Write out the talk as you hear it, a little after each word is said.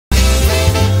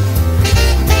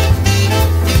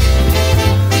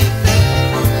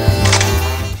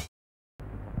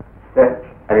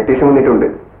Electrician വന്നിട്ടുണ്ട്.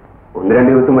 1-2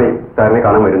 ദിവസമായി സാറിനെ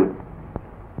കാണാൻ വരുന്നു.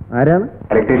 ആരാണ്?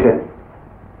 ഇലക്ട്രീഷ്യൻ.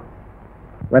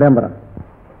 വരാൻ പറ.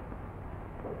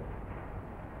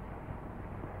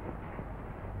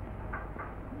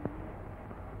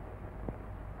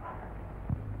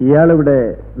 ഇയാളിവിടെ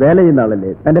വേല ചെയ്യുന്ന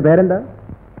ആളല്ലേ? തന്റെ പേരെന്താ?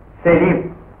 സലീം.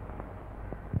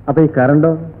 അപ്പൊ ഈ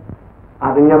കറണ്ടോ?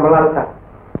 അത് ഞമ്മളാണ് സാർ.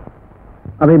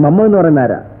 അപ്പൊ ഈ മമ്മ എന്ന് പറയുന്ന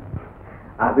ആരാ?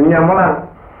 അത് ഞമ്മളാണ്.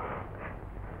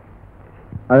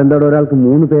 അതെന്തോടെ ഒരാൾക്ക്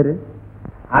 3 പേര്?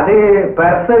 അത്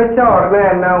പ്രസവിച്ച ഉടനെ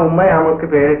തന്നെ ഉമ്മ നമുക്ക്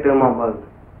പേരിട്ട് മമ്മത്.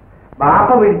 ബാപ്പ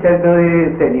പിടിച്ചെടുത്തത്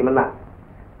സലീമെന്നാ.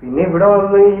 പിന്നെ ഇവിടെ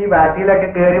വന്ന് ഈ ബാറ്റിയിലൊക്കെ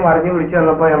കയറി മറിഞ്ഞു പിടിച്ചു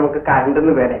വന്നപ്പോ നമുക്ക്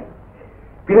കണ്ടെന്ന് പേരെ.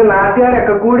 പിന്നെ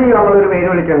നാട്ടുകാരൊക്കെ കൂടി നമ്മളൊരു പേര്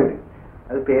വിളിക്കുന്നുണ്ട്.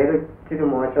 അത് പേര് ഇച്ചിരി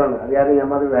മോശമാണ്. അത് കാരണം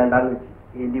ഞമ്മത് വേണ്ടാന്ന് വെച്ചു.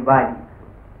 എലിവാലി.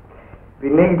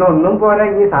 പിന്നെ ഇതൊന്നും പോലെ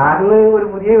ഇനി സാറിന് ഒരു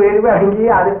പുതിയ പേര് വേണമെങ്കിൽ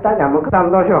അതിട്ടാ നമുക്ക്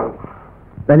സന്തോഷമാണ്.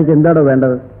 തനിക്ക് എന്താണോ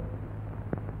വേണ്ടത്?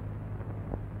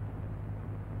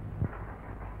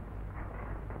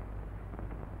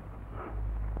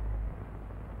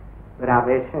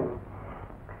 ഒരപേക്ഷ.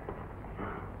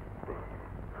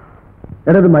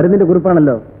 എടാ, ഇത് മരുന്നിന്റെ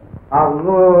കുറിപ്പാണല്ലോ.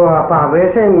 അപ്പൊ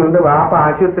അപേക്ഷയും കൊണ്ട് വാപ്പ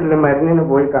ആശുപത്രിയിൽ മരുന്നിന്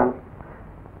പോയി കാണും.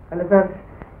 അല്ല സാർ,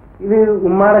 ഇത്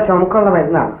ഉമ്മാടെ ചുമക്കുള്ള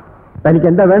മരുന്നാണ്. തനിക്ക്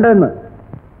എന്താ വേണ്ടതെന്ന്?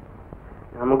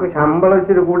 നമുക്ക് ശമ്പളം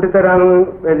ഇച്ചിരി കൂട്ടിത്തരാന്ന്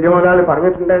വലിയ മുതലാളി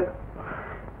പറഞ്ഞിട്ടുണ്ടായിരുന്നു.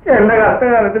 എന്റെ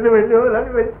കഷ്ടകാലത്തിന് വലിയ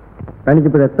മുതലാളി.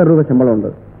 തനിക്കിപ്പോൾ എത്ര രൂപ ശമ്പളം ഉണ്ട്?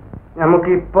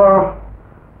 നമുക്കിപ്പോ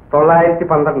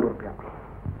 912 രൂപ.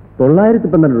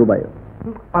 912 രൂപയോ?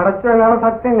 പടച്ചെന്നാണ്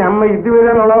സത്യം. ഞമ്മ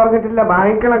ഇതുവരെ നുണ പറഞ്ഞിട്ടില്ല.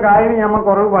 വാങ്ങിക്കണ കാര്യം ഞമ്മ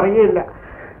കുറവ് പറയുകയില്ല.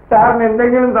 സാറിന്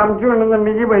എന്തെങ്കിലും സംശയം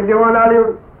ഉണ്ടെന്നുണ്ടെങ്കിൽ വലിയ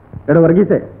മുതലാളിയോട്. എടാ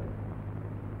വർഗീസേ,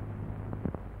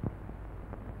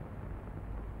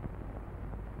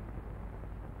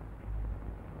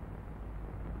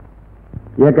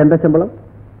 ഇയാൾക്ക് എന്താ ശമ്പളം?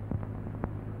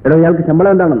 എടോ, ഇയാൾക്ക്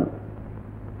ശമ്പളം എന്താണെന്ന്?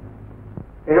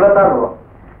 76 രൂപ.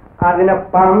 അതിനെ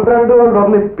 12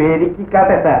 കൊണ്ടൊന്ന്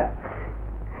പെരുക്കിക്കാട്ടെ സാർ.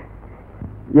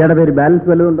 ഇയാളുടെ പേര് ബാലൻസ്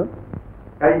വല്ലതുണ്ടോ?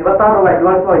 26 രൂപ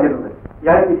അഡ്വാൻസ് വാങ്ങിച്ചിട്ടുണ്ട്.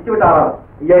 ഇയാൾ പിരിച്ചുവിട്ട ആളാണ്.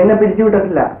 എന്നെ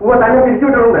പിരിച്ചുവിട്ടിട്ടില്ല. തന്നെ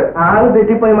പിരിച്ചുവിട്ടിട്ടുണ്ട്. ആള്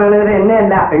തെറ്റിപ്പോയി മാനേജറെ, എന്നെ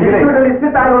അല്ല. ലിസ്റ്റ്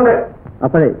താനുണ്ട്.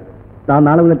 അപ്പോഴേ താൻ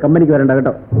നാളെ മുതൽ കമ്പനിക്ക് വരണ്ട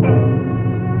കേട്ടോ.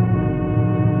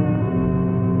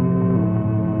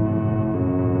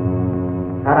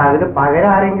 സാർ, അതിന് പകരം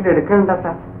ആരെങ്കിലും എടുക്കണ്ട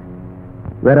സാർ.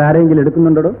 വേറെ ആരെങ്കിലും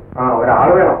എടുക്കുന്നുണ്ടോ? ഒരാൾ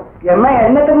വേണം. എന്നാ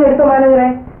എന്നെ തന്നെ എടുത്ത മാനേജറെ.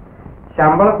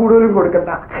 ശമ്പളം കൂടുതലും കൊടുക്കണ്ട,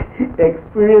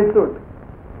 എക്സ്പീരിയൻസും ഉണ്ട്.